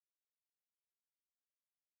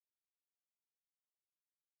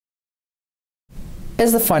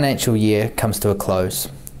As the financial year comes to a close,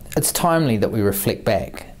 it's timely that we reflect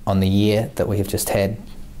back on the year that we have just had.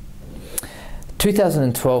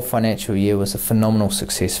 2012 financial year was a phenomenal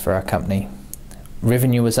success for our company.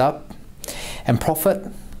 Revenue was up and profit,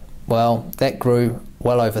 well, that grew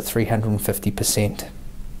well over 350%.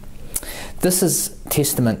 This is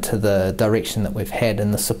testament to the direction that we've had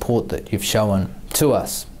and the support that you've shown to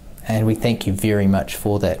us, and we thank you very much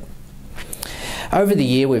for that. Over the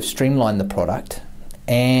year we've streamlined the product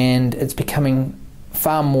and it's becoming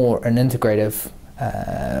far more an integrative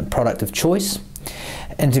product of choice,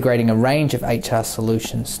 integrating a range of HR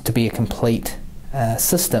solutions to be a complete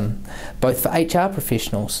system both for HR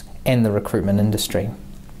professionals and the recruitment industry.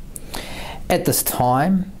 At this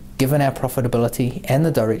time, given our profitability and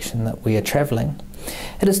the direction that we are travelling,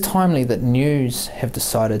 it is timely that News have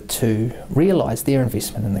decided to realise their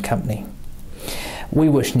investment in the company. We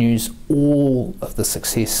wish News all of the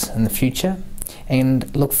success in the future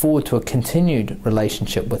and look forward to a continued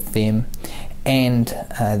relationship with them and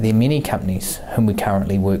their many companies whom we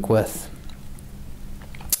currently work with.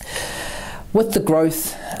 With the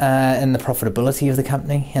growth in the profitability of the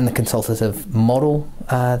company and the consultative model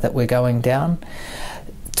that we're going down,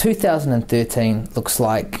 2013 looks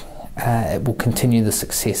like it will continue the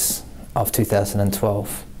success of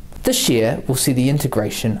 2012. This year we'll see the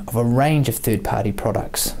integration of a range of third-party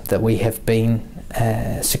products that we have been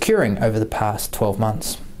securing over the past 12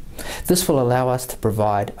 months. This will allow us to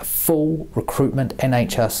provide a full recruitment and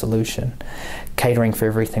HR solution, catering for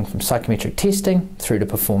everything from psychometric testing through to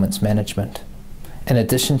performance management. In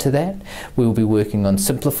addition to that, we will be working on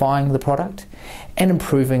simplifying the product and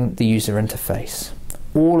improving the user interface.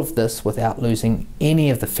 All of this without losing any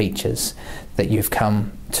of the features that you've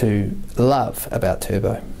come to love about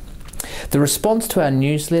Turbo. The response to our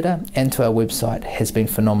newsletter and to our website has been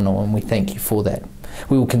phenomenal, and we thank you for that.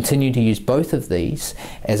 We will continue to use both of these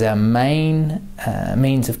as our main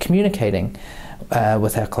means of communicating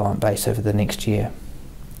with our client base over the next year.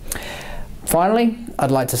 Finally,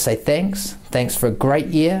 I'd like to say thanks. Thanks for a great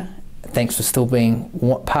year. Thanks for still being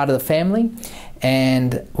part of the family,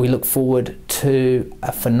 and we look forward to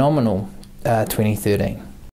a phenomenal 2013.